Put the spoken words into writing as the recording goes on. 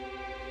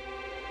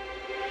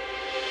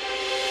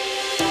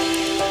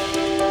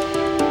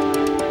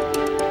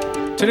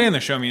Today on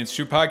the Show Me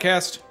Institute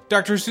podcast,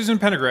 Dr. Susan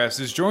Pendergrass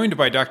is joined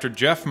by Dr.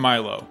 Jeff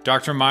Milo.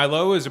 Dr.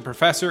 Milo is a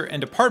professor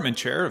and department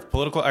chair of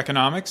political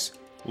economics,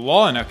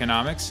 law and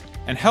economics,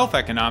 and health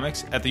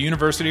economics at the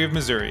University of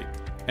Missouri,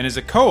 and is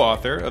a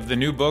co-author of the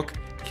new book,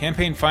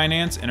 Campaign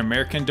Finance and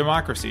American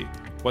Democracy,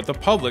 What the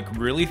Public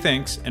Really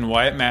Thinks and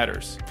Why It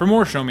Matters. For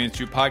more Show Me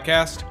Institute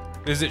podcast,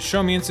 visit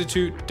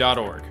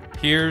showmeinstitute.org.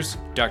 Here's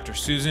Dr.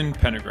 Susan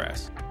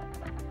Pendergrass.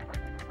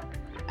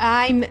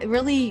 I'm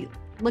really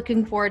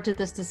looking forward to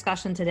this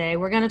discussion today.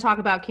 We're going to talk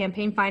about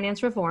campaign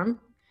finance reform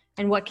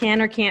and what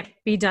can or can't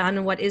be done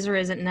and what is or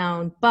isn't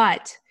known.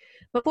 But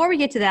before we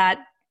get to that,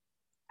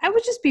 I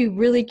would just be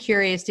really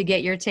curious to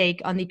get your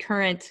take on the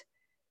current,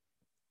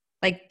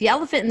 like the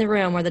elephant in the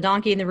room or the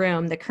donkey in the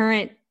room, the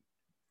current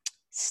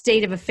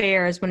state of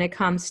affairs when it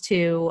comes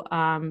to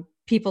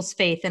people's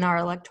faith in our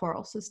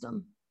electoral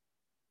system.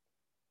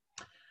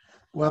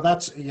 Well,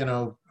 that's,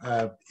 it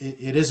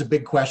is a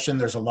big question.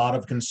 There's a lot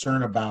of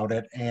concern about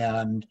it.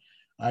 And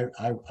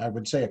I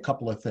would say a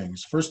couple of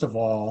things. First of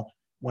all,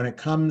 when it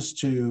comes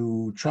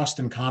to trust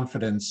and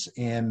confidence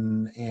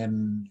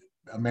in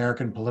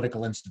American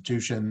political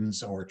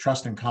institutions or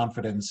trust and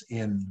confidence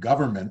in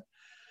government,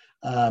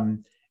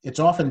 it's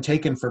often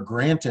taken for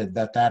granted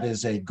that that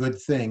is a good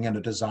thing and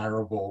a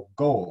desirable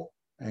goal.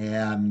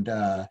 And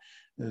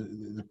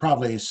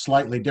probably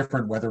slightly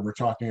different whether we're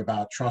talking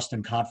about trust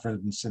and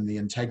confidence in the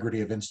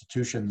integrity of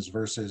institutions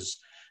versus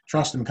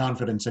trust and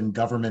confidence in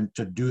government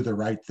to do the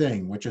right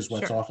thing, which is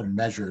what's often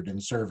measured in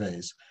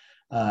surveys.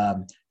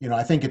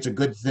 I think it's a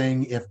good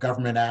thing if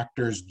government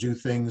actors do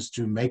things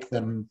to make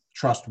them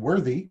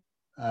trustworthy,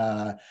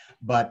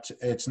 but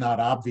it's not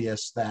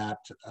obvious that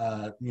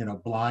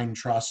blind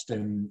trust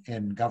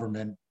in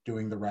government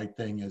doing the right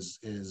thing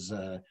is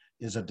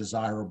a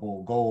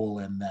desirable goal,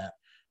 and that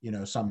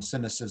some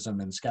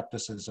cynicism and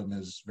skepticism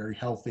is very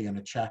healthy and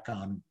a check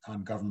on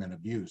government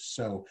abuse.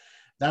 So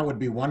that would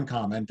be one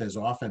comment, as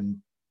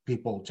often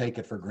people take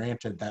it for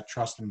granted that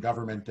trust in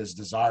government is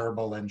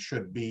desirable and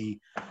should be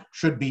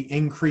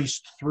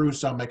increased through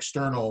some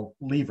external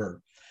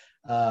lever.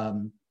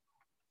 And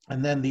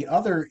then the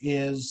other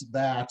is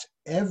that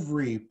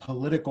every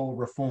political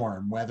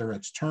reform, whether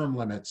it's term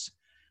limits,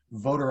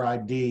 voter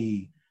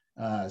ID,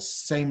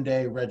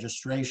 same-day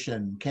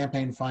registration,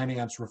 campaign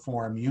finance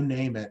reform, you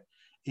name it,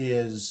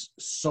 is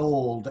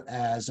sold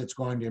as it's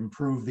going to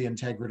improve the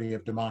integrity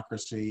of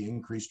democracy,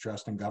 increase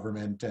trust in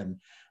government, and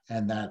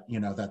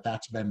that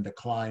that's been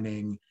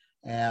declining.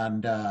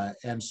 And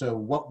so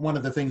one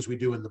of the things we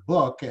do in the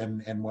book,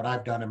 and what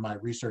I've done in my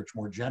research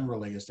more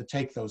generally, is to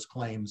take those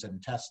claims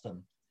and test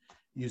them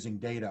using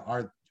data.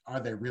 Are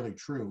they really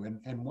true?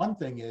 And one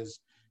thing is,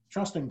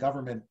 trust in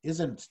government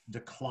isn't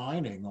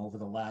declining over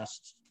the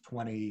last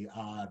 20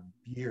 odd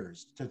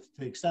years. To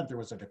the extent there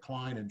was a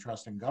decline in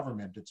trust in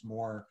government, it's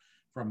more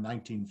from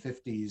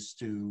 1950s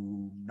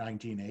to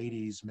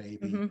 1980s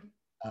maybe.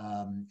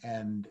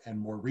 And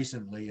more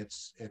recently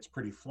it's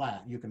pretty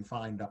flat. You can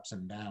find ups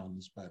and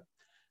downs, but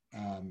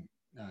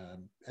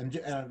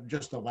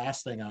just the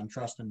last thing on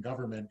trust in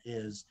government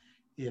is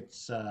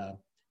it's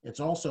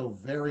also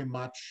very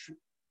much,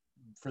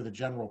 for the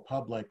general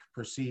public,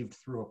 perceived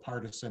through a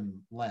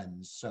partisan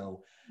lens.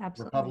 So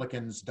absolutely.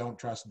 Republicans don't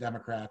trust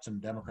Democrats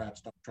and Democrats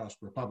don't trust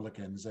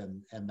Republicans,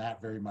 and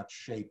that very much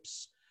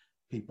shapes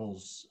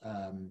people's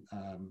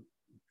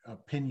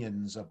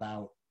opinions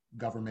about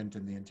government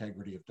and the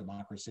integrity of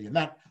democracy. And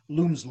that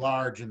looms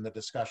large in the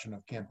discussion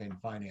of campaign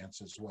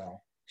finance as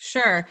well.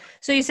 Sure.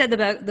 So you said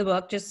the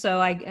book, just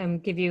so I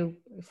give you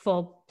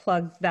full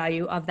plug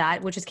value of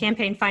that, which is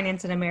Campaign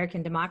Finance and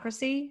American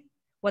Democracy,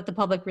 What the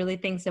Public Really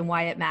Thinks and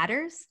Why It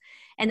Matters.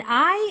 And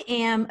I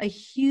am a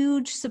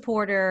huge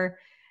supporter,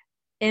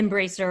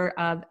 embracer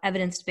of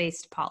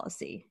evidence-based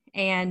policy.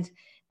 And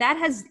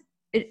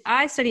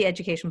I study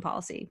education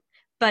policy.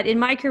 But in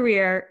my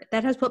career,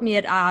 that has put me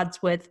at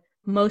odds with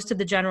most of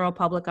the general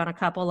public on a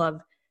couple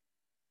of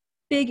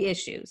big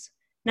issues.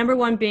 Number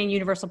one being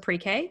universal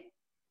pre-K.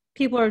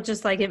 People are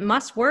just like, it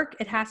must work,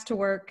 it has to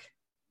work.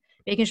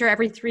 Making sure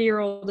every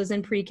 3-year-old is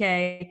in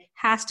pre-K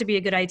has to be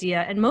a good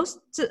idea. And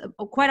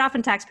quite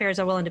often taxpayers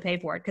are willing to pay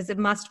for it because it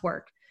must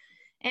work.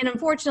 And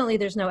unfortunately,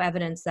 there's no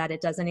evidence that it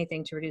does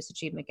anything to reduce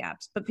achievement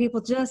gaps, but people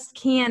just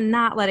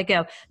cannot let it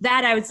go.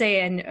 That I would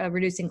say in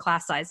reducing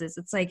class sizes,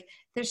 it's like,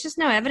 there's just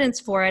no evidence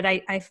for it.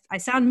 I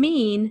sound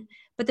mean,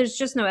 but there's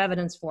just no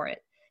evidence for it.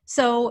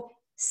 So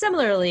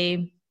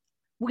similarly,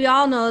 we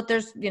all know that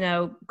there's,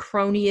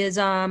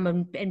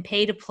 cronyism and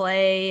pay to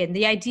play, and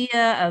the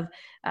idea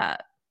of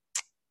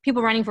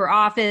people running for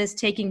office,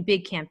 taking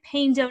big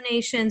campaign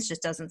donations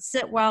just doesn't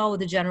sit well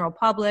with the general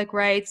public,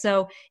 right?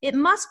 So it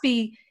must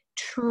be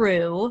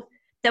true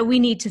that we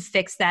need to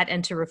fix that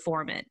and to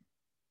reform it,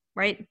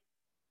 right?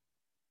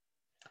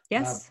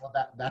 Yes? Well,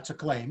 that's a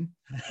claim.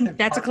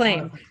 That's a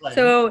claim.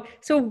 So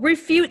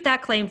refute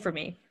that claim for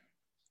me.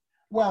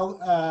 Well,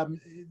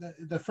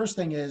 the first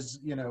thing is,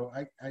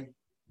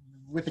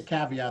 with the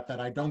caveat that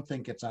I don't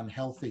think it's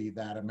unhealthy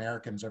that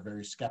Americans are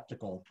very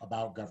skeptical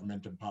about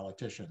government and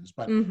politicians,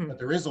 but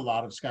there is a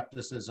lot of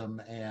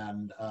skepticism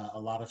and a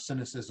lot of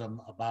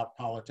cynicism about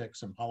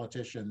politics and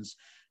politicians,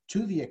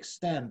 to the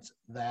extent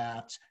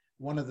that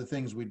one of the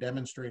things we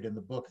demonstrate in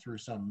the book through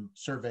some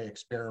survey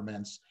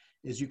experiments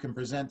is you can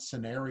present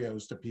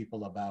scenarios to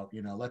people about,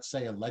 let's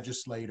say a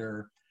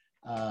legislator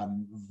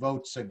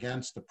votes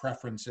against the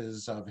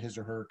preferences of his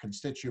or her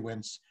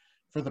constituents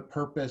for the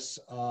purpose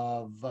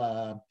of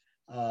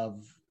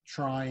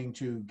trying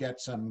to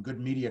get some good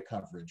media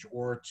coverage,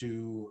 or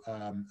to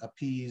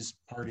appease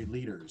party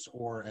leaders,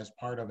 or as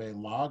part of a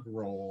log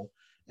roll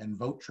and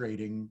vote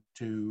trading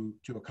to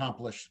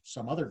accomplish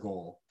some other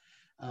goal,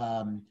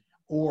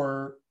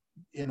 or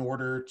in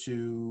order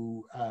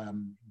to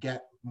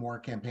get more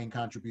campaign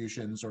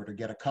contributions, or to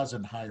get a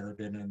cousin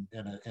hired in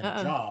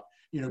a job.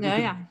 We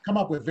can come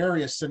up with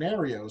various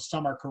scenarios.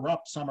 Some are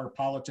corrupt, some are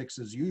politics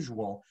as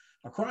usual.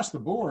 Across the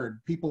board,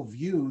 people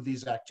view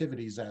these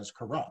activities as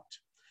corrupt.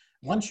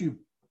 Once you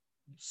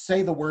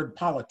say the word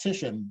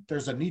politician,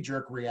 there's a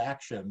knee-jerk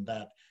reaction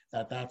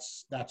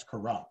that's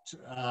corrupt.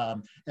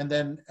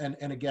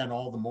 And again,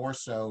 all the more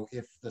so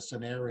if the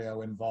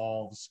scenario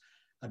involves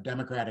a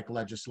Democratic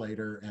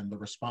legislator and the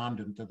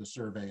respondent to the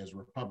survey is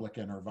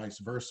Republican, or vice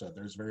versa.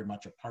 There's very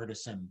much a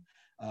partisan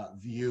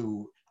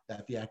view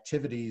that the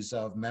activities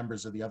of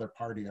members of the other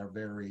party are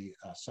very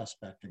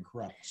suspect and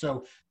corrupt.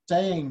 So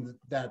saying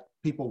that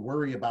people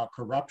worry about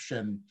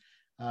corruption,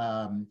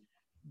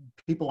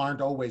 people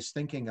aren't always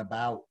thinking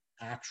about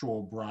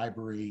actual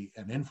bribery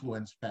and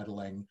influence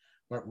peddling,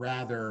 but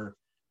rather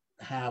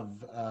have,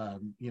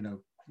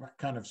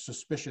 kind of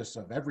suspicious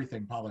of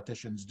everything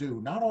politicians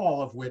do, not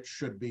all of which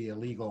should be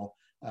illegal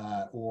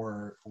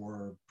or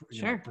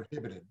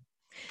prohibited.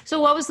 So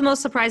what was the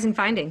most surprising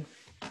finding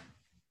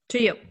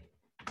to you?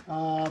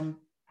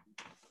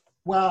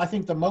 Well, I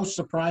think the most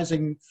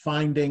surprising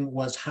finding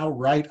was how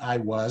right I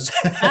was.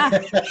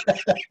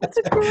 That's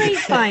a great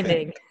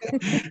finding.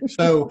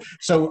 So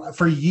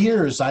for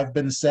years, I've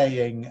been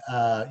saying,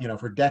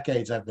 for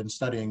decades, I've been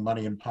studying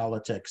money and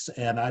politics,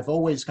 and I've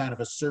always kind of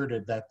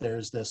asserted that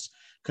there's this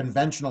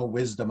conventional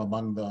wisdom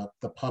among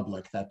the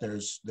public that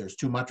there's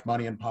too much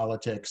money in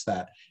politics,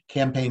 that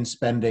campaign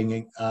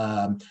spending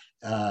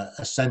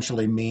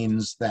essentially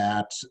means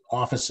that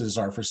offices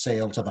are for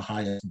sale to the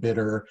highest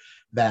bidder,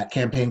 that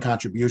campaign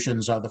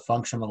contributions are the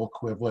functional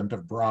equivalent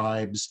of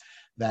bribes,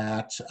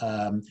 that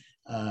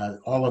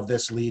all of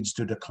this leads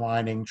to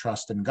declining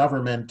trust in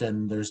government,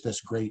 and there's this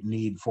great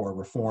need for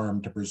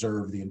reform to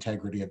preserve the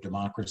integrity of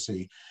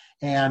democracy.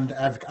 And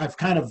I've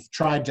kind of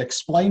tried to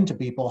explain to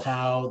people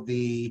how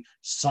the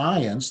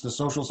science, the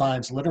social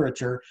science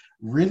literature,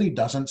 really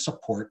doesn't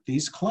support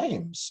these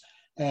claims.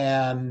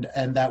 And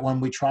that when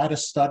we try to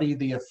study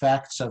the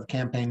effects of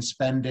campaign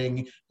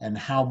spending and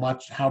how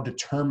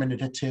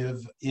determinative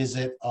is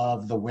it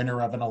of the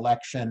winner of an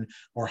election,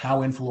 or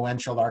how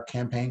influential are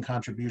campaign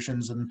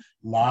contributions and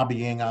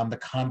lobbying on the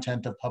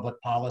content of public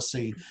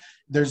policy,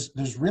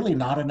 there's really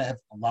not a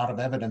lot of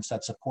evidence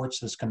that supports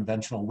this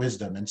conventional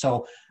wisdom. And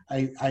so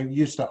I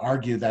used to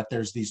argue that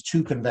there's these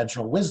two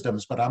conventional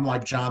wisdoms, but I'm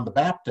like John the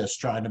Baptist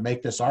trying to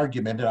make this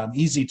argument, and I'm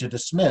easy to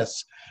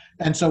dismiss.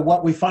 And so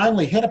what we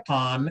finally hit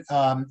upon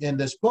in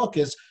this book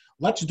is,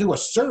 let's do a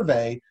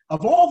survey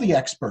of all the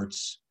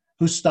experts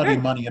who study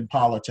money and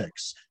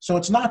politics. So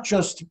it's not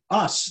just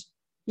us.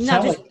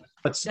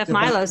 But Jeff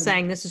Milo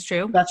saying this is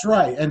true. This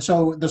right. And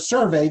so the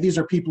survey, these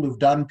are people who've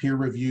done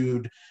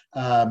peer-reviewed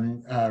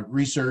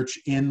research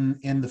in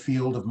the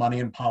field of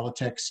money and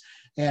politics.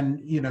 And,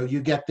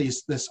 you get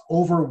this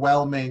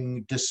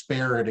overwhelming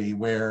disparity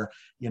where,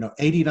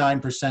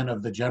 89%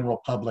 of the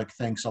general public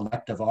thinks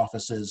elective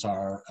offices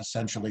are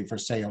essentially for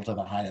sale to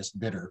the highest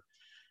bidder.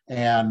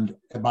 And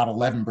about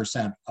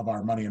 11% of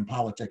our money and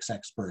politics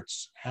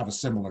experts have a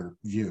similar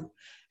view.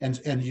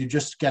 And you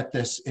just get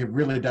this, it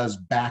really does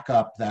back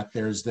up that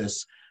there's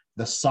this,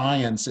 the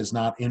science is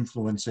not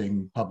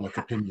influencing public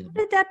opinion.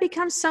 How did that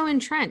become so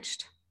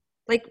entrenched?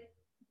 Like,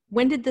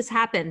 when did this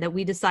happen that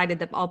we decided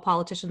that all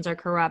politicians are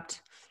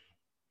corrupt?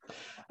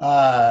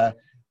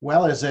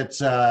 Well, is it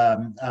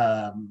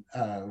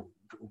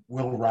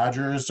Will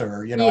Rogers,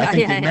 or I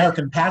think the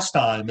American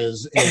pastime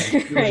is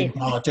right.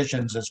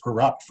 Politicians as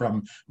corrupt,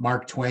 from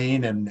Mark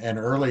Twain and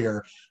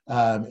earlier,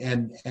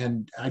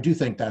 and I do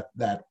think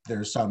that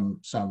there's some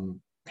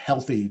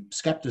healthy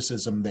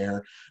skepticism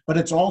there, but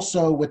it's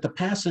also with the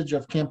passage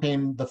of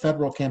the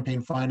federal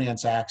campaign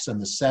finance acts in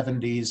the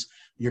 70s,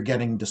 you're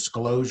getting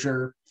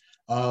disclosure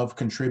of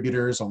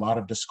contributors, a lot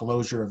of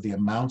disclosure of the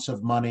amounts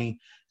of money,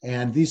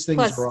 and these things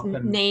plus are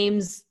often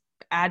names,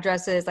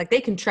 addresses, like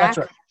they can track.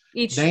 That's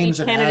right. Names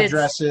and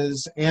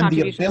addresses, and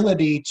the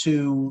ability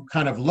to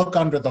kind of look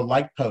under the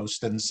light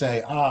post and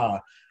say,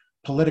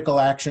 political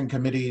action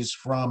committees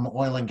from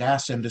oil and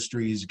gas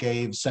industries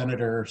gave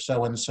Senator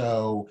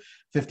so-and-so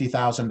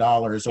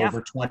 $50,000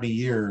 over 20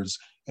 years,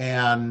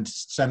 and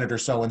Senator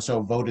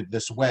so-and-so voted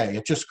this way.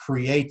 It just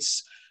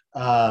creates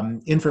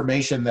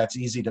information that's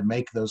easy to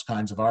make those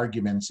kinds of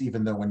arguments,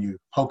 even though when you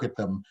poke at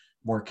them,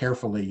 more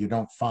carefully, you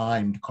don't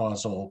find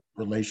causal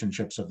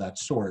relationships of that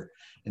sort.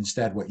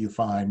 Instead, what you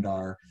find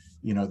are,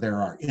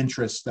 there are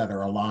interests that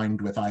are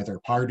aligned with either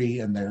party,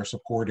 and they're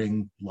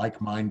supporting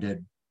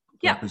like-minded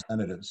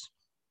representatives.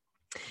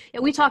 Yeah,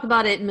 we talk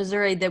about it in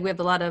Missouri that we have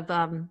a lot of,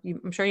 I'm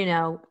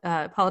sure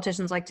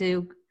politicians like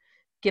to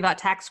give out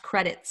tax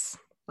credits.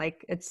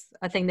 Like it's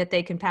a thing that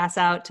they can pass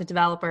out to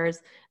developers,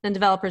 then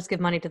developers give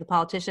money to the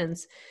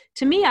politicians.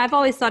 To me, I've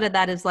always thought of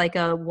that as like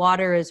a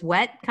water is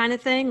wet kind of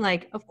thing.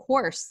 Like, of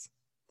course,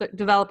 the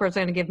developers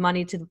are going to give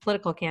money to the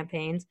political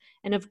campaigns.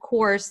 And of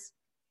course,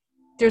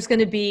 there's going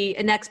to be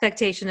an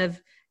expectation of,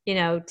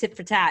 tit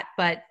for tat.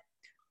 But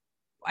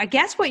I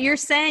guess what you're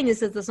saying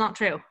is that that's not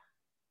true.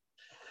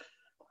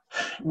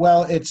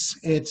 Well, it's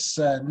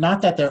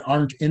not that there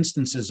aren't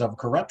instances of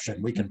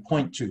corruption. We can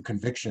point to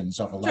convictions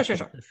of elected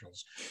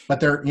officials,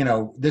 but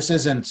this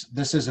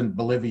isn't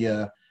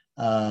Bolivia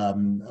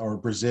or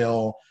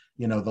Brazil.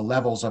 The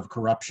levels of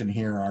corruption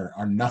here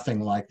are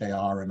nothing like they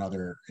are in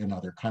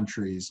other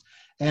countries,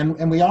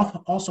 and we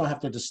also have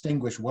to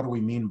distinguish what do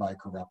we mean by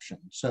corruption.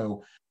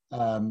 So,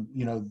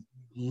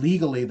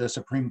 legally, the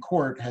Supreme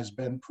Court has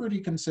been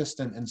pretty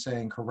consistent in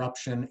saying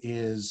corruption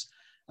is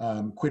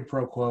quid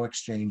pro quo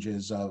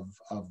exchanges of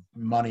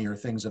money or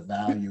things of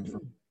value for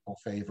personal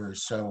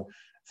favors. So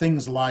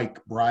things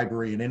like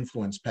bribery and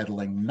influence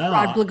peddling.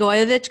 Rod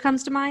Blagojevich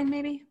comes to mind,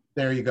 maybe.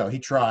 There you go. He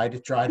tried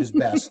his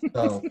best.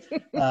 So,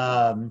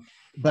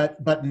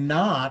 but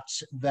not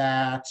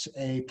that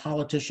a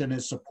politician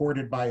is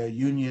supported by a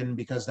union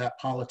because that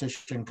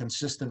politician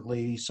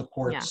consistently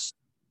supports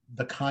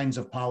the kinds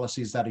of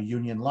policies that a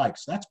union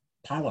likes. That's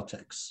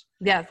politics.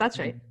 Yeah, that's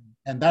right.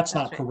 And that's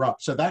not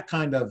corrupt. So that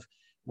kind of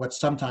what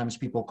sometimes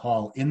people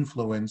call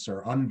influence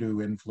or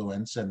undue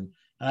influence. And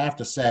I have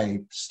to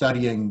say,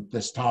 studying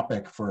this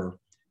topic for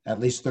at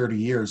least 30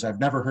 years, I've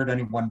never heard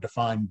anyone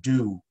define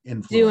due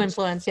influence. Due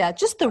influence, yeah,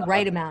 just the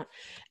right amount.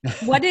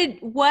 What do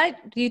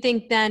you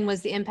think then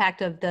was the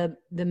impact of the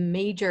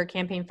major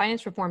campaign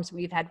finance reforms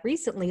we've had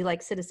recently,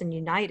 like Citizens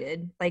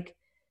United? Like,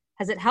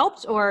 has it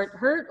helped or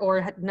hurt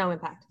or had no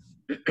impact?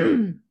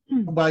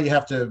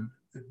 Well,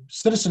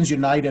 Citizens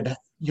United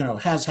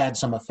has had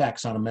some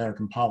effects on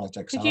American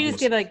politics. Could you just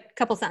give a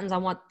couple sentences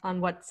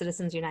on what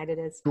Citizens United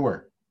is?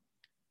 Sure.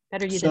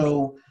 Better you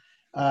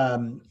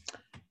than me.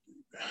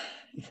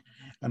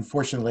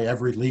 Unfortunately,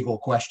 every legal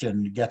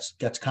question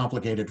gets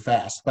complicated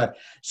fast. But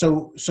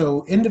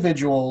so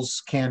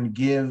individuals can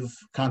give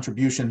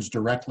contributions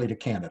directly to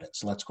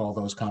candidates. Let's call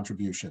those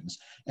contributions.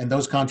 And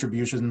those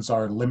contributions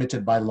are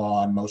limited by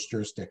law in most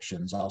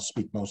jurisdictions. I'll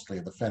speak mostly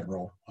of the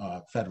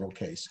federal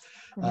case.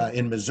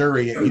 In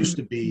Missouri, it used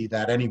to be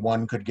that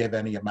anyone could give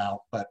any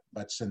amount, but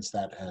since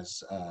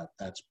that's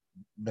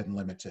been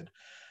limited.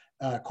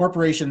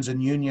 Corporations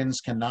and unions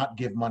cannot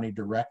give money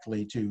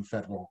directly to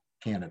federal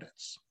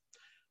candidates.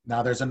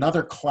 Now, there's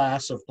another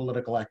class of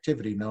political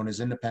activity known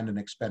as independent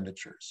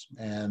expenditures.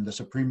 And the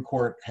Supreme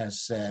Court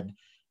has said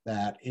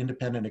that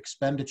independent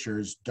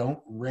expenditures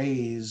don't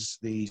raise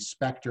the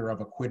specter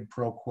of a quid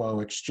pro quo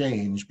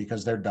exchange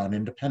because they're done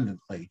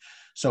independently.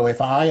 So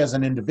if I, as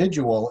an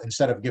individual,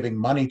 instead of giving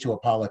money to a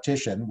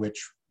politician, which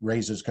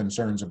raises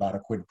concerns about a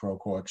quid pro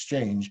quo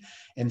exchange,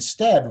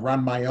 instead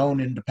run my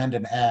own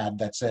independent ad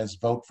that says,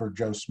 vote for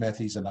Joe Smith,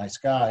 he's a nice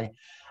guy,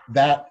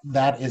 that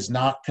is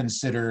not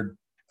considered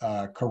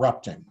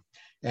corrupting.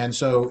 And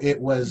so it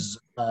was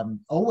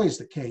always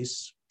the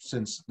case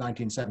since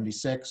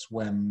 1976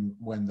 when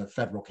the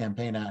federal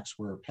campaign acts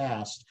were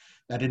passed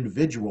that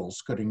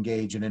individuals could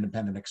engage in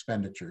independent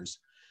expenditures.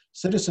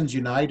 Citizens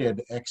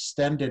United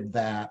extended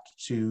that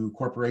to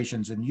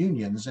corporations and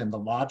unions, and the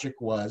logic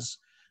was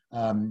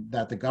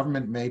that the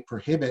government may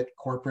prohibit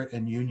corporate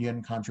and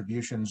union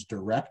contributions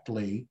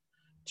directly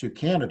to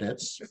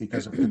candidates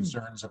because of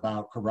concerns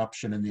about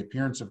corruption and the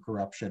appearance of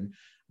corruption.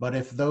 But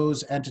if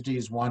those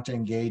entities want to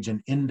engage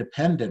in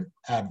independent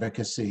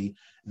advocacy,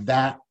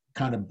 that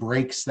kind of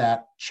breaks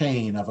that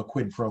chain of a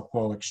quid pro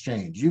quo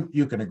exchange.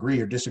 You can agree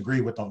or disagree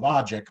with the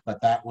logic,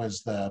 but that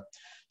was the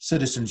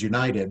Citizens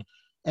United.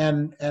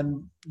 And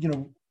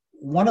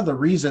one of the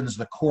reasons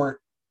the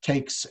court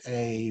takes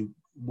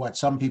what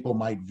some people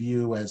might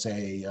view as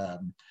a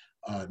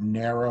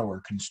narrow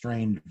or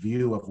constrained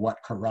view of what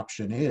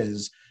corruption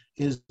is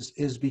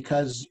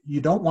because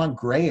you don't want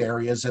gray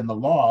areas in the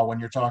law when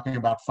you're talking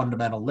about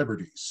fundamental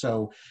liberties.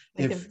 So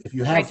if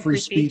you have free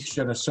speech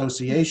and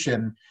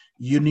association,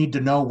 you need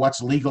to know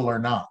what's legal or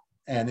not,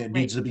 and it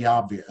needs to be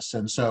obvious.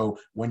 And so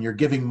when you're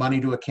giving money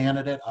to a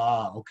candidate,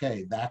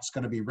 okay, that's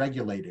going to be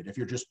regulated. If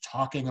you're just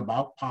talking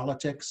about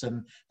politics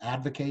and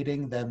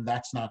advocating, then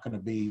that's not going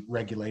to be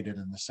regulated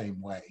in the same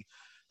way.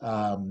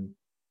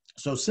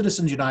 So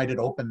Citizens United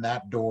opened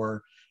that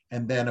door.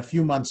 And then a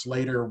few months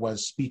later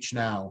was Speech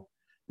Now,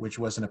 which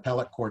was an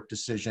appellate court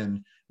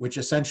decision, which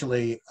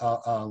essentially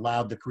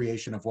allowed the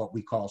creation of what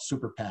we call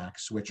super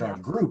PACs, which are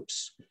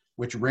groups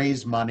which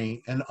raise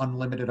money in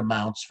unlimited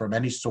amounts from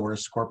any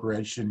source,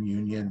 corporation,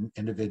 union,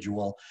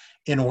 individual,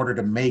 in order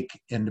to make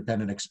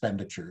independent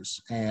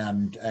expenditures.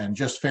 And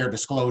just fair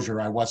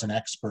disclosure, I was an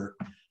expert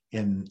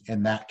in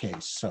that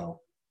case. So.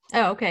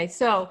 Oh, okay.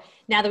 So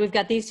now that we've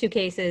got these two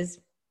cases,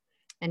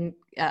 and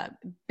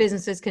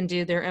businesses can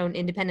do their own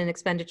independent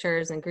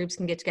expenditures, and groups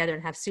can get together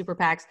and have super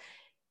PACs,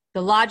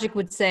 the logic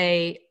would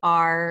say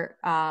our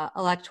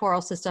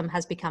electoral system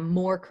has become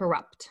more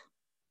corrupt.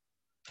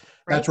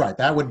 Right? That's right.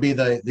 That would be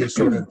the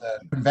sort of the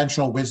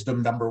conventional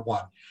wisdom number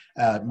one.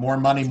 More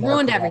money, more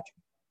ruined corruption.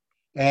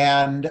 Everything.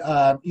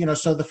 And,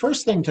 so the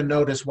first thing to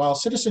notice, while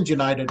Citizens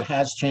United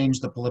has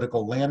changed the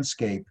political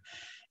landscape,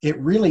 it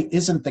really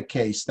isn't the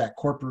case that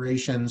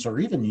corporations or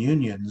even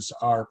unions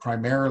are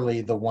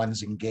primarily the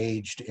ones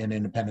engaged in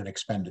independent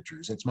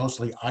expenditures. It's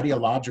mostly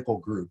ideological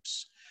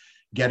groups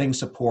getting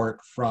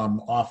support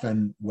from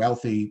often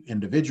wealthy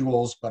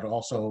individuals, but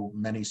also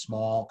many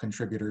small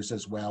contributors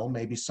as well,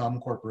 maybe some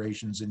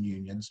corporations and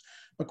unions.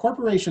 But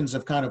corporations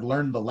have kind of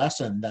learned the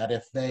lesson that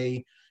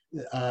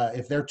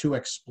if they're too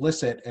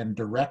explicit and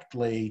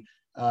directly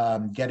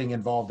getting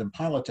involved in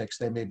politics,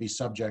 they may be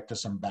subject to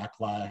some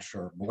backlash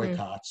or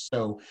boycotts.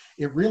 So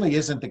it really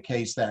isn't the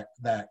case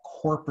that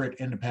corporate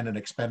independent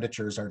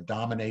expenditures are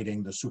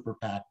dominating the super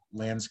PAC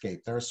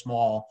landscape. They're a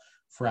small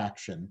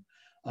fraction.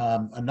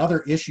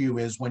 Another issue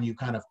is when you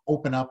kind of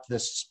open up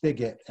this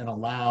spigot and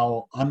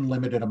allow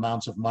unlimited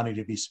amounts of money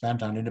to be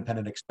spent on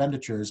independent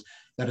expenditures,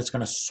 that it's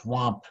going to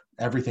swamp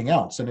everything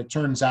else. And it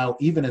turns out,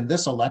 even in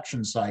this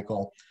election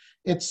cycle,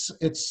 it's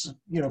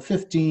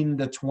 15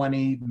 to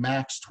 20,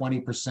 max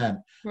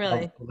 20%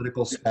 of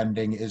political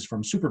spending is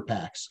from super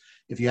PACs.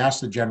 If you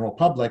ask the general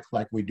public,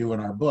 like we do in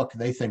our book,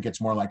 they think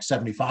it's more like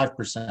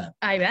 75%.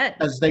 I bet.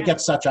 Because they get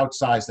such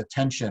outsized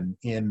attention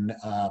in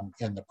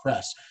the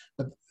press.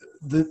 But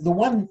the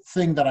one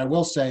thing that I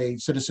will say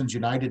Citizens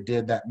United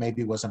did that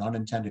maybe was an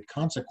unintended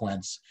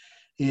consequence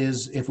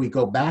is, if we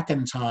go back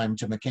in time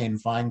to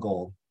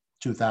McCain-Feingold,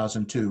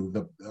 2002,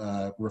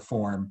 the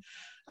reform,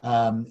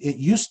 it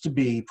used to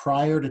be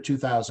prior to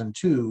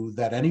 2002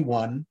 that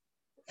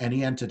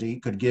any entity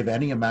could give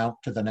any amount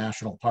to the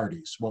national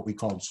parties, what we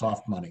called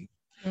soft money.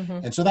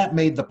 And so that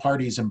made the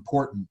parties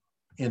important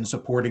in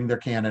supporting their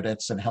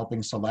candidates and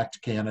helping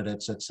select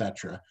candidates, et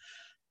cetera.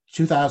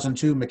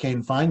 2002,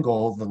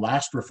 McCain-Feingold, the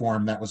last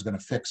reform that was going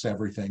to fix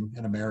everything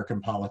in American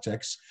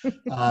politics,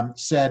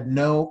 said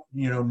no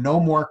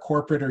more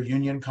corporate or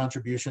union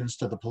contributions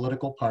to the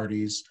political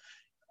parties,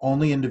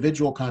 only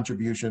individual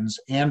contributions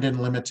and in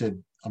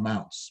limited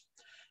amounts.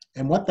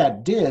 And what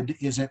that did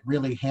is it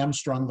really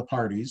hamstrung the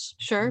parties,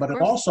 but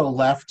it also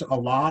left a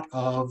lot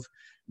of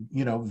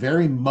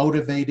very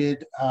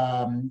motivated,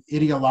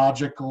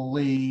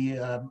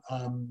 ideologically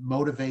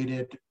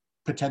motivated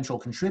potential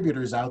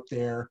contributors out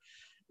there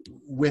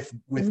with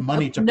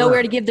money to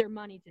nowhere to give their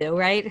money to,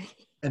 right?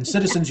 And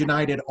Citizens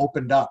United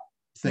opened up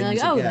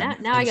things again.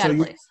 Now I got a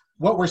place.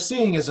 What we're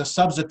seeing is a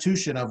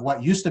substitution of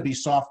what used to be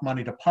soft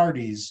money to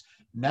parties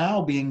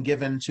now being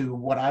given to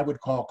what I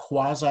would call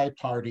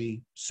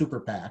quasi-party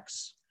super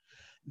PACs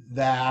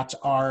that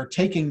are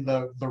taking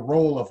the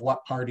role of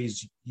what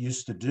parties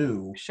used to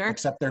do,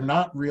 except they're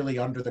not really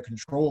under the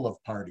control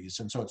of parties.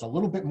 And so it's a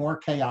little bit more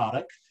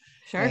chaotic.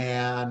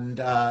 And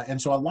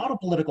so a lot of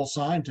political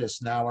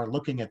scientists now are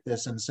looking at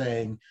this and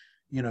saying,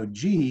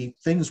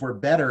 things were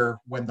better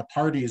when the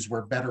parties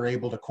were better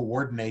able to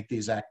coordinate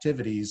these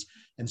activities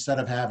instead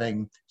of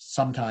having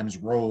sometimes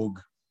rogue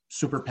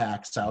super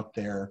PACs out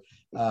there.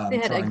 They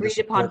had agreed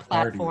upon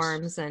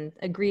platforms and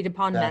agreed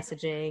upon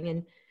messaging.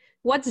 And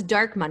what's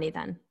dark money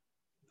then?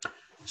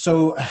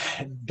 So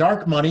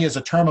dark money is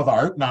a term of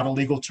art, not a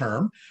legal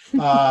term.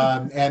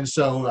 And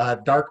so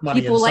dark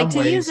money people in some like to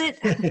ways, use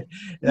it.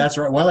 That's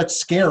right. Well, it's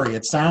scary.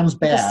 It sounds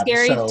bad. It's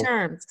a scary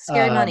term. It's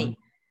scary money.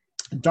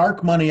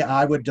 Dark money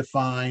I would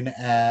define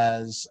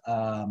as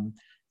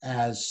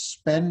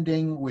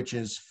spending which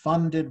is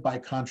funded by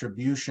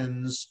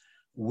contributions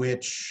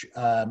which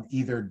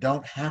either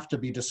don't have to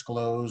be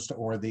disclosed,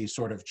 or the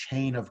sort of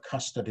chain of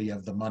custody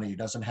of the money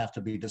doesn't have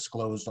to be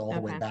disclosed all the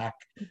way back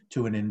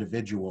to an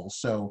individual.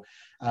 So,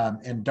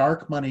 and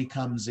dark money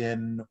comes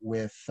in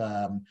with,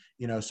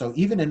 so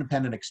even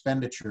independent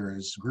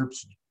expenditures,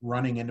 groups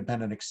running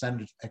independent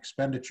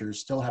expenditures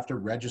still have to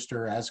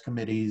register as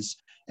committees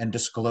and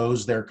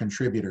disclose their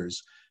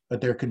contributors. But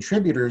their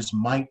contributors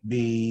might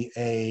be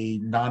a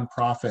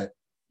nonprofit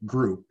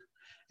group.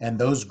 And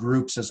those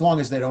groups, as long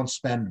as they don't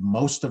spend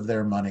most of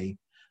their money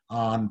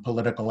on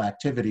political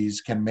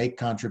activities, can make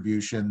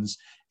contributions.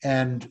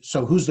 And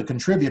so who's the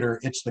contributor?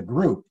 It's the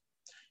group.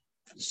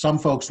 Some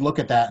folks look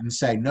at that and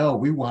say, no,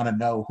 we want to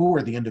know who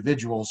are the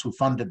individuals who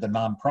funded the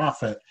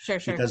nonprofit,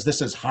 because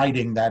this is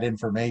hiding that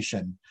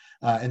information.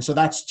 And so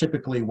that's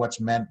typically what's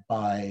meant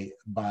by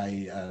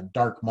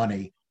dark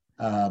money.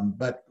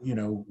 But,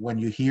 when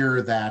you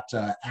hear that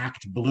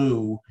Act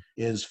Blue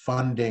is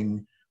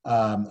funding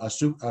a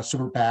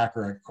super PAC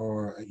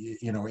or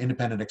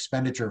independent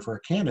expenditure for a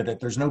candidate,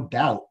 there's no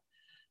doubt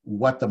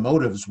what the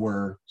motives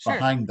were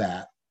behind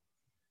that.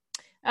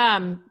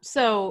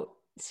 So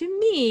to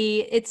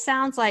me, it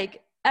sounds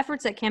like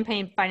efforts at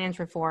campaign finance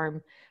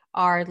reform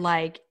are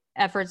like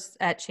efforts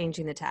at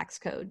changing the tax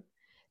code.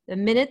 The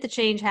minute the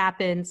change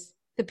happens,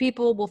 the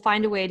people will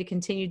find a way to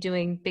continue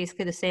doing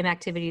basically the same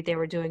activity they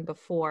were doing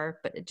before,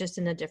 but just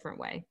in a different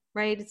way,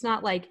 right? It's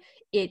not like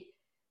it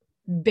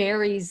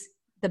buries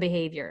the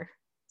behavior.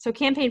 So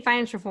campaign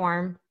finance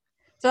reform,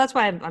 so that's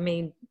why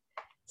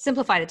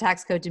simplify the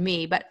tax code to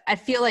me, but I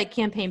feel like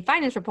campaign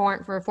finance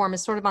reform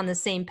is sort of on the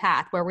same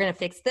path where we're going to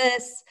fix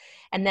this.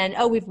 And then,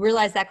 we've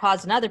realized that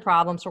caused another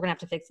problem. So we're going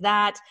to have to fix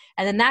that.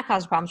 And then that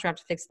caused problems. So we're going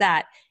to have to fix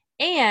that.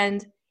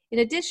 And in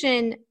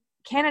addition,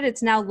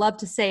 candidates now love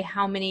to say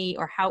how many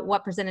or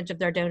what percentage of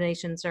their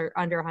donations are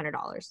under $100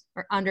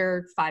 or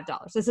under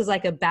 $5. This is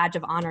like a badge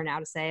of honor now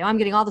to say, I'm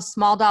getting all the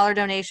small dollar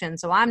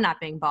donations, so I'm not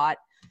being bought.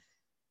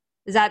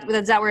 Is that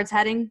where it's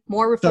heading?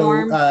 More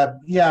reform? So,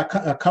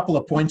 a couple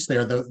of points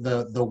there.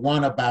 The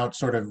one about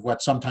sort of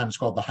what's sometimes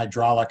called the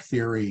hydraulic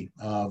theory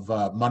of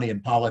money in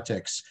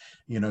politics.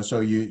 So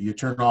you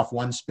turn off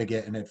one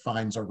spigot and it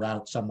finds a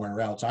route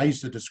somewhere else. I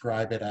used to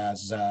describe it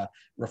as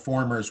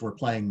reformers were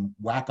playing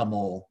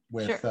whack-a-mole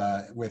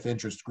with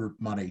interest group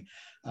money.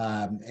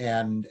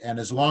 And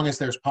as long as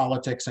there's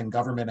politics and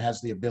government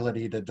has the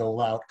ability to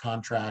dole out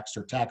contracts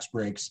or tax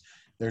breaks,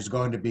 there's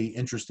going to be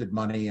interested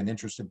money and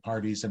interested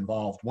parties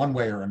involved one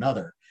way or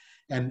another.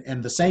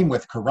 And the same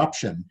with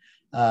corruption.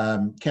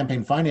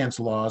 Campaign finance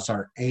laws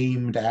are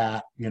aimed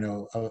at,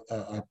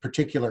 a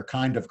particular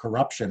kind of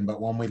corruption.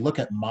 But when we look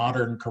at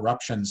modern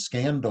corruption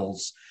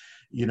scandals,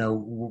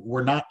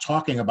 we're not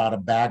talking about a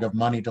bag of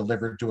money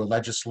delivered to a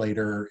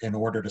legislator in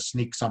order to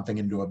sneak something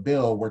into a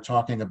bill. We're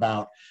talking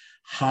about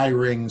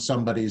hiring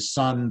somebody's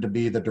son to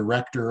be the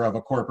director of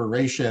a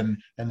corporation,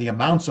 and the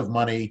amounts of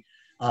money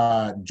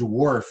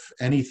dwarf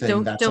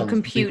anything that's don't a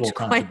compute legal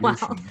quite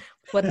well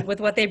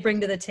with what they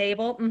bring to the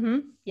table.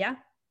 Yeah.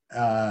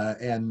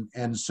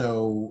 And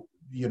so,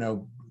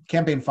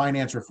 campaign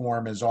finance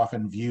reform is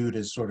often viewed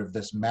as sort of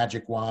this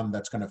magic wand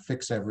that's going to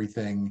fix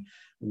everything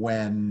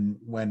when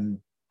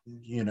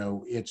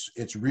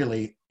it's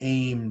really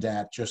aimed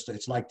at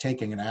it's like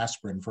taking an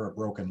aspirin for a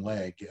broken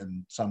leg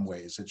in some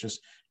ways. It just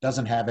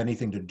doesn't have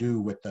anything to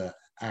do with the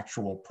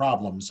actual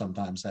problems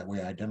sometimes that we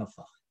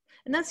identify.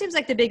 And that seems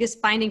like the biggest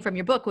finding from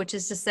your book, which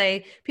is to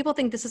say people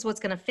think this is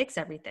what's going to fix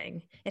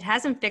everything. It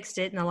hasn't fixed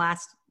it in the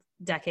last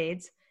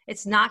decades.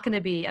 It's not going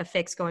to be a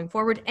fix going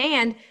forward.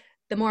 And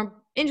the more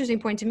interesting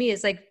point to me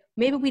is like,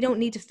 maybe we don't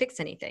need to fix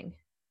anything.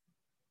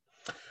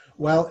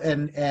 Well,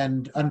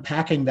 and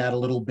unpacking that a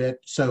little bit.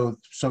 So,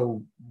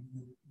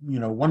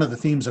 one of the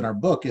themes in our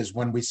book is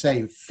when we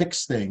say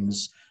fix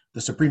things,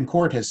 the Supreme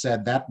Court has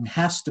said that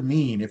has to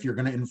mean if you're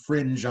going to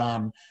infringe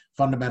on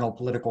fundamental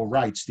political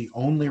rights, the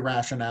only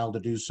rationale to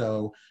do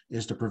so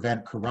is to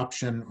prevent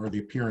corruption or the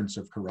appearance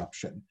of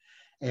corruption.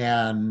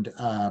 And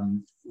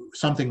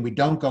something we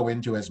don't go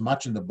into as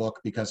much in the book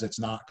because it's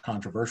not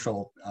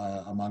controversial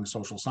among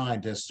social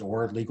scientists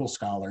or legal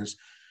scholars,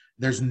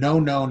 there's no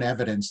known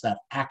evidence that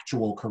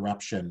actual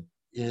corruption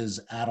is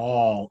at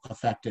all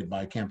affected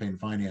by campaign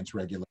finance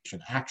regulation,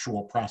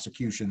 actual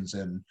prosecutions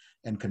and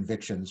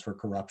convictions for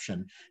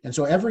corruption. And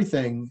so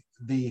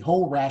the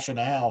whole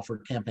rationale for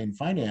campaign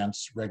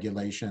finance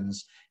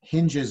regulations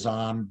hinges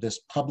on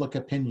this public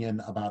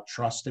opinion about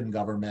trust in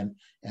government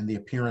and the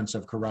appearance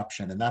of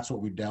corruption. And that's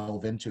what we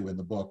delve into in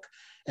the book.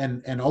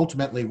 And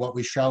ultimately what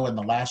we show in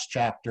the last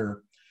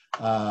chapter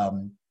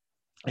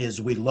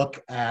is we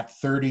look at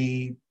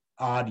 30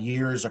 odd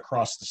years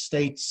across the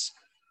states,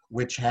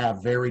 which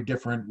have very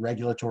different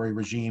regulatory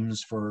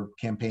regimes for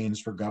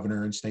campaigns for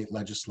governor and state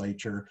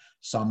legislature,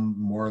 some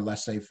more or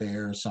less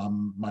laissez-faire,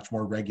 some much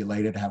more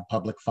regulated, have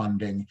public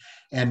funding.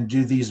 And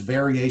do these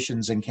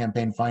variations in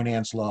campaign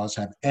finance laws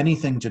have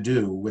anything to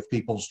do with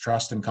people's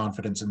trust and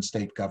confidence in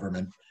state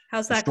government?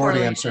 How's that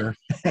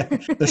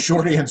The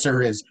short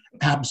answer is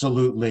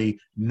absolutely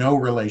no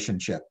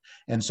relationship.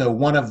 And so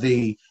one of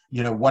the,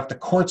 what the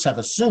courts have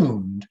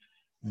assumed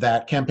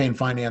that campaign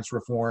finance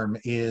reform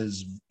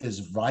is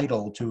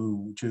vital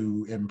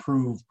to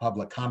improve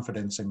public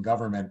confidence in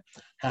government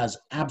has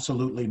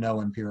absolutely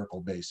no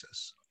empirical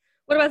basis.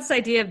 What about this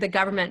idea of the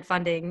government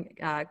funding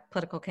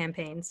political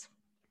campaigns?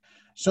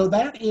 So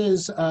that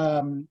is,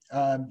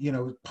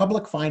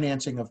 public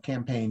financing of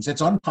campaigns.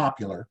 It's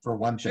unpopular for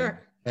one thing.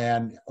 Sure.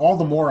 And all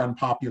the more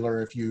unpopular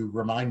if you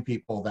remind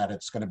people that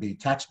it's going to be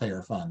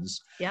taxpayer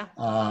funds. Yeah.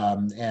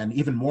 And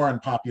even more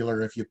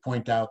unpopular if you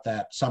point out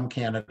that some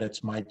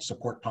candidates might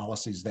support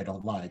policies they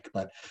don't like.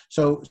 But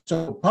so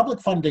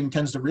public funding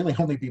tends to really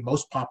only be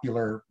most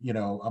popular,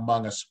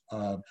 among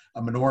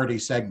a minority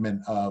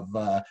segment of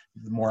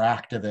more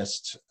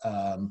activist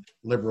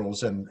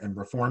liberals and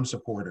reform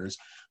supporters.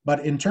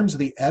 But in terms of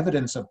the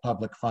evidence of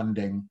public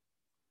funding,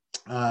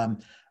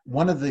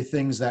 one of the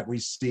things that we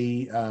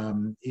see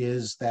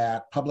is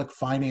that public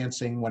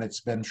financing, when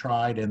it's been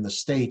tried in the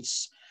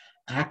states,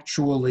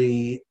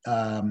 actually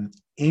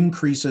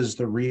increases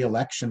the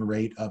re-election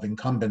rate of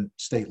incumbent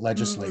state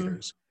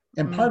legislators.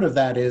 Mm-hmm. And part of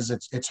that is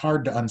it's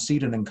hard to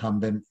unseat an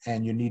incumbent,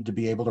 and you need to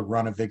be able to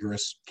run a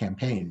vigorous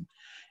campaign.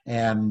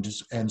 And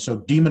so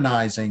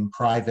demonizing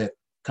private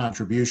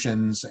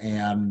contributions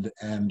and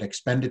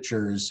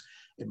expenditures,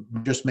 it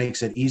just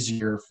makes it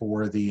easier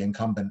for the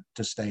incumbent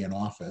to stay in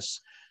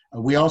office.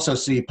 We also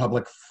see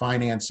public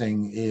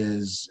financing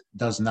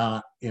does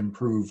not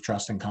improve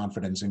trust and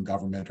confidence in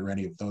government or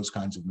any of those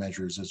kinds of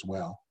measures as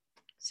well.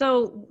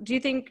 So do you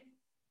think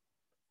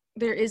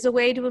there is a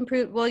way to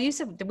improve? Well, you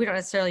said we don't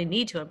necessarily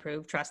need to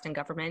improve trust in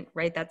government,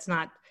 right?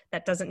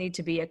 That doesn't need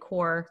to be a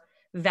core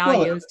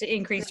value to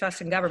increase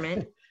trust in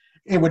government.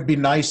 It would be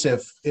nice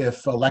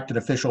if elected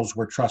officials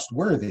were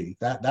trustworthy.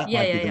 That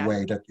might be the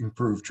way to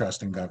improve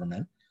trust in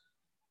government.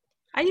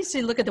 I used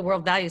to look at the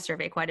World Value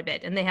Survey quite a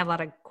bit, and they have a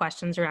lot of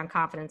questions around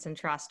confidence and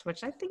trust,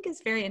 which I think is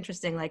very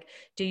interesting. Like,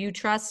 do you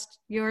trust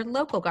your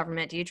local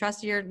government? Do you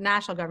trust your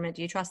national government?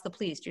 Do you trust the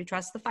police? Do you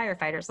trust the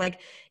firefighters?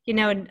 Like,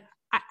 and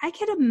I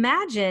can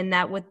imagine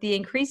that with the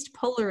increased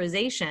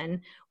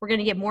polarization, we're going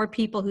to get more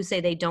people who say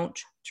they don't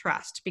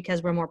trust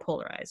because we're more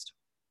polarized.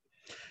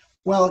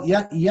 Well,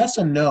 yeah, yes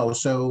and no.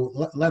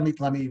 So let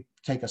me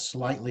take a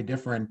slightly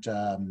different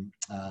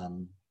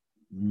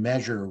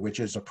measure,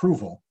 which is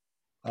approval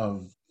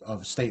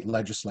of state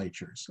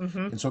legislatures.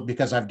 Mm-hmm. And so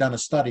because I've done a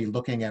study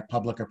looking at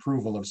public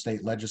approval of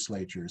state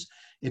legislatures,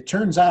 it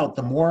turns out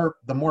the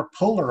more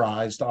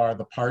polarized are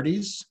the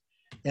parties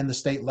in the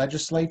state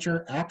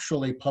legislature,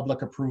 actually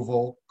public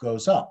approval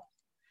goes up.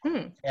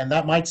 And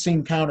that might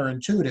seem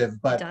counterintuitive,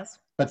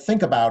 but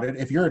think about it.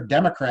 If you're a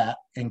Democrat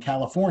in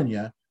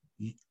California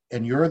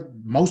and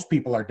most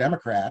people are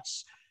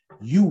Democrats,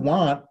 you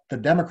want the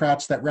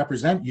Democrats that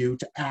represent you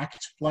to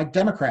act like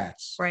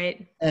Democrats.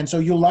 Right. And so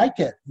you like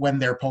it when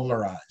they're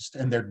polarized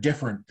and they're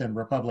different than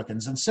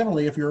Republicans. And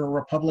similarly, if you're a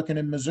Republican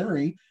in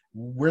Missouri,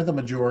 we're the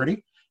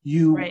majority.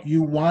 You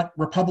want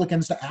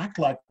Republicans to act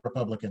like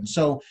Republicans.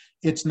 So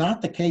it's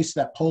not the case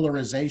that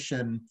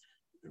polarization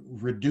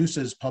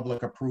reduces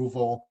public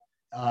approval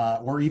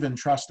or even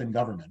trust in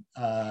government.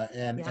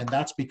 And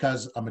that's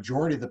because a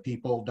majority of the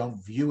people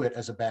don't view it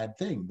as a bad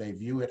thing. They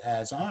view it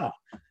as,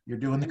 you're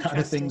doing the kind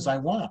of things I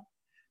want.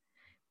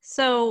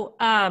 So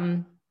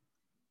another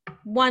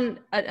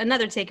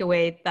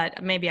takeaway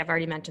that maybe I've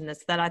already mentioned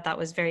this that I thought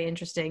was very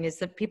interesting is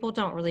that people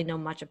don't really know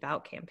much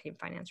about campaign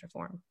finance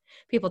reform.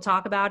 People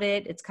talk about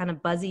it, it's kind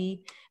of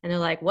buzzy, and they're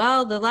like,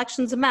 well, the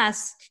election's a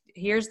mess.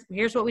 Here's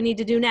what we need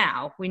to do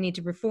now. We need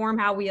to reform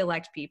how we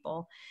elect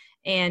people.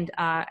 And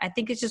I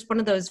think it's just one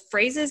of those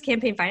phrases,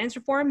 campaign finance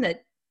reform,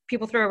 that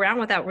people throw around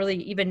without really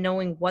even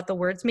knowing what the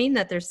words mean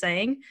that they're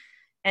saying.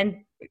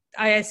 And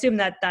I assume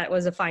that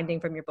was a finding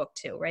from your book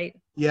too, right?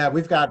 Yeah,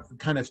 we've got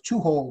kind of two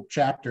whole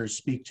chapters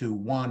speak to.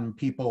 One,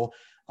 people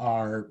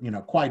are,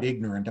 quite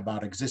ignorant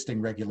about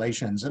existing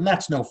regulations, and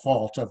that's no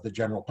fault of the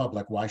general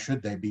public. Why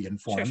should they be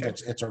informed? Sure.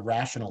 It's a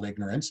rational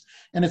ignorance,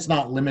 and it's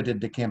not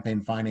limited to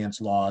campaign finance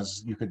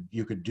laws. You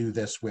could do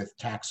this with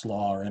tax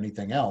law or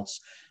anything else.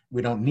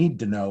 We don't need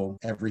to know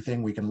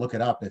everything. We can look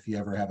it up if you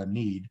ever have a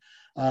need.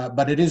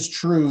 But it is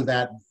true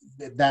that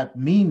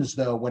means,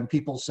 though, when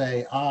people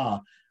say,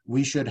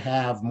 we should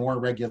have more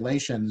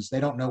regulations, they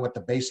don't know what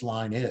the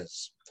baseline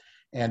is.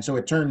 And so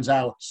it turns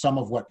out some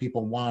of what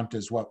people want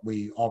is what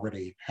we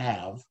already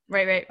have.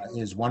 Right.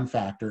 Is one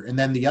factor. And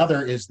then the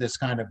other is this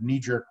kind of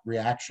knee-jerk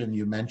reaction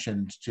you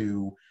mentioned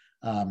to,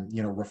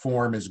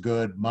 reform is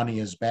good, money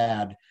is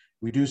bad.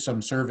 We do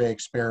some survey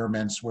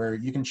experiments where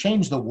you can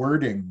change the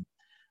wording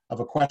of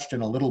a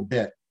question a little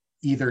bit,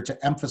 either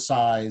to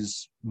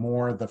emphasize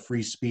more the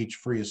free speech,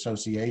 free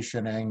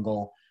association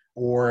angle,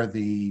 or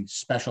the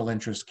special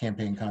interest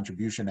campaign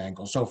contribution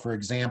angle. So for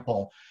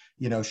example,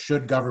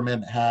 should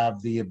government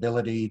have the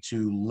ability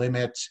to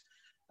limit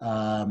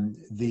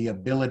the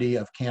ability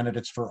of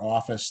candidates for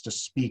office to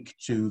speak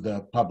to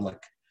the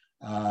public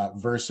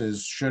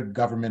versus should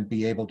government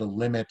be able to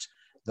limit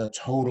the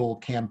total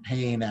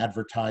campaign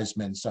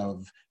advertisements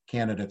of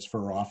candidates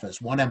for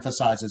office? One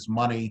emphasizes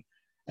money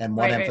and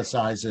one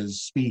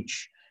emphasizes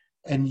speech.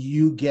 And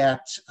you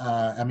get,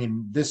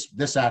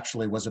 this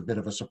actually was a bit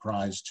of a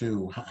surprise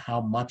too,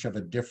 how much of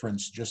a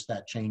difference just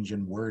that change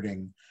in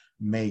wording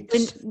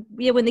makes.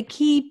 When the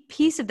key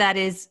piece of that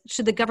is,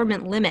 should the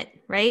government limit,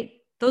 right?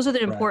 Those are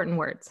the important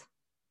words,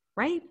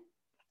 right?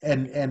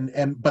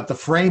 But the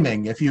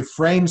framing, if you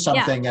frame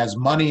something as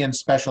money and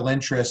special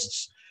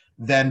interests,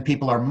 then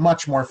people are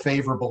much more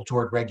favorable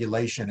toward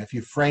regulation. If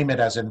you frame it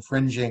as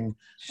infringing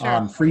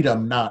on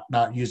freedom, not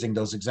using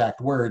those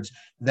exact words,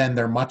 then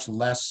they're much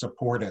less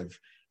supportive.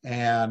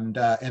 And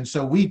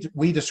so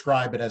we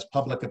describe it as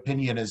public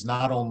opinion is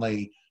not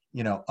only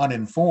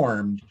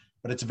uninformed,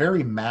 but it's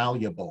very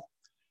malleable.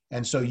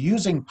 And so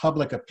using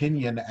public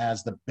opinion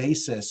as the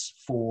basis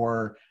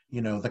for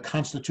the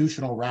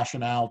constitutional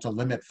rationale to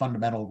limit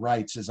fundamental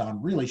rights is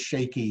on really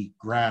shaky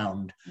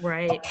ground.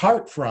 Right.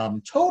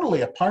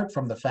 Totally apart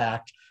from the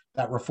fact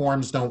that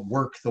reforms don't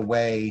work the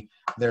way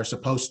they're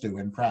supposed to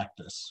in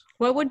practice.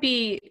 What would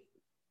be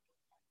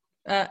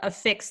a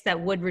fix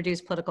that would reduce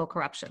political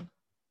corruption?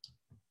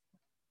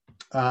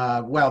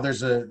 Well,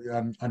 there's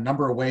a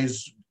number of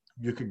ways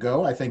you could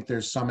go. I think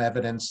there's some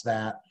evidence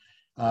that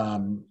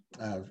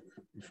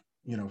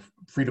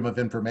freedom of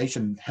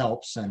information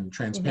helps, and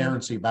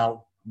transparency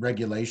about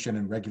regulation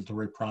and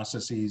regulatory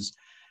processes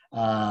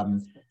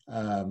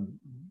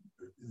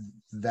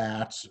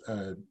that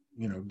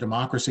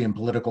democracy and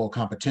political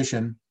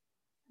competition,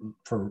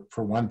 for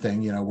one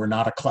thing. We're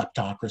not a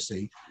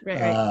kleptocracy.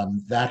 Right.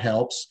 That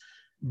helps.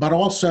 But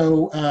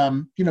also,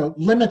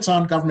 limits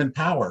on government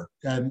power.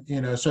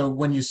 And, so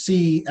when you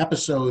see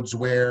episodes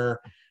where,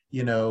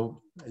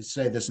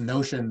 say this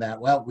notion that,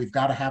 well, we've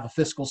got to have a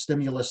fiscal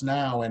stimulus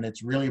now, and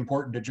it's really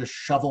important to just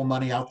shovel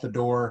money out the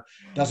door.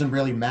 Doesn't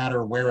really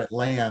matter where it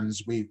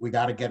lands. We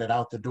got to get it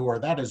out the door.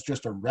 That is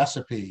just a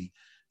recipe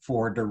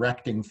for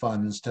directing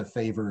funds to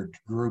favored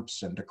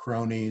groups and to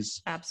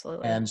cronies.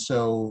 Absolutely. And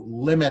so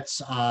limits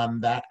on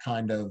that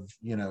kind of,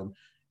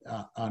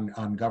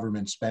 on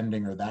government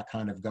spending or that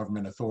kind of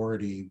government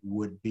authority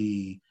would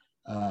be,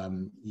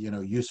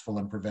 useful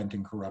in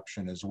preventing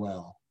corruption as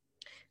well.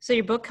 So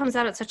your book comes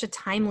out at such a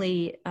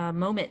timely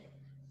moment,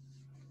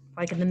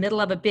 like in the middle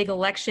of a big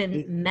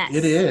election mess.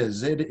 It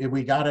is.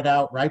 We got it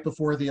out right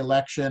before the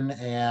election,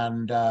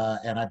 and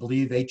I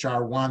believe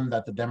H.R. 1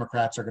 that the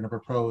Democrats are going to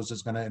propose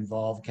is going to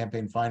involve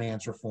campaign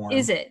finance reform.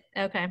 Is it?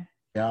 Okay.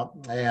 Yeah.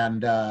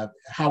 And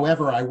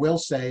however, I will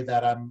say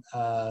that I'm,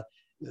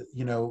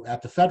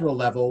 at the federal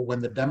level, when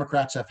the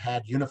Democrats have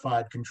had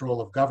unified control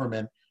of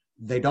government,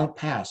 they don't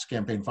pass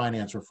campaign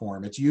finance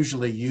reform. It's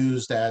usually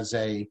used as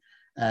a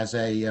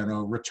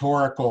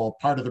rhetorical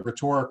part of the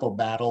rhetorical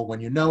battle.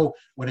 When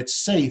when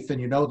it's safe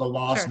and the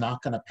law's Sure.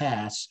 not going to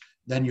pass,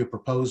 then you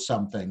propose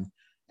something,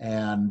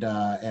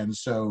 and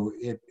so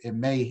it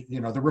may,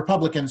 the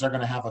Republicans are going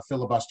to have a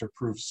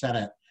filibuster-proof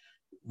Senate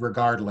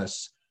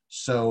regardless.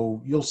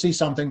 So you'll see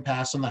something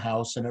pass in the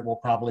House, and it will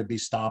probably be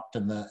stopped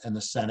in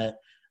the Senate.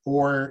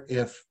 Or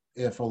if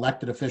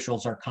elected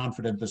officials are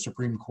confident the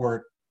Supreme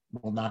Court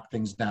will knock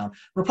things down.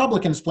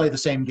 Republicans play the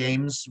same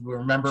games.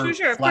 Remember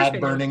Sure, flag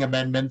burning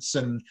amendments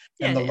and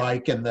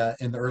like in the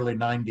early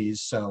 90s.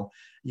 So,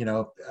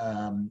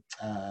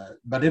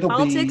 but it'll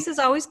Politics is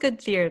always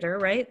good theater,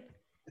 right?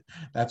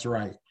 That's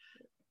right.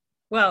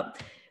 Well,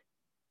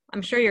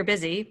 I'm sure you're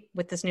busy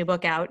with this new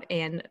book out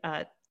and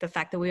the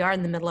fact that we are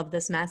in the middle of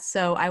this mess.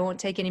 So I won't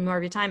take any more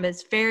of your time, but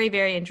it's very,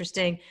 very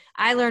interesting.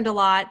 I learned a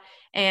lot.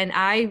 And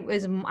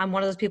I'm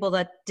one of those people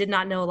that did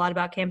not know a lot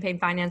about campaign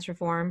finance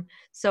reform.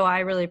 So I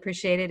really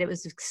appreciate it. It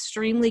was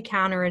extremely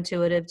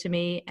counterintuitive to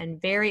me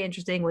and very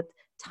interesting with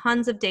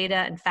tons of data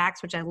and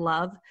facts, which I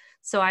love.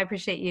 So I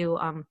appreciate you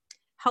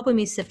helping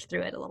me sift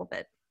through it a little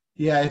bit.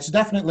 Yeah, it's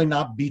definitely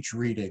not beach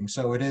reading.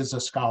 So it is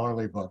a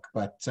scholarly book,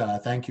 but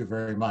thank you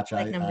very much.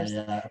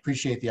 I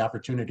appreciate the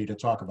opportunity to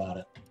talk about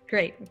it.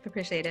 Great.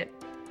 Appreciate it.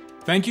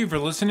 Thank you for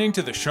listening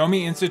to the Show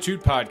Me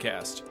Institute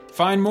podcast.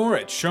 Find more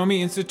at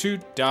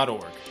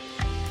showmeinstitute.org.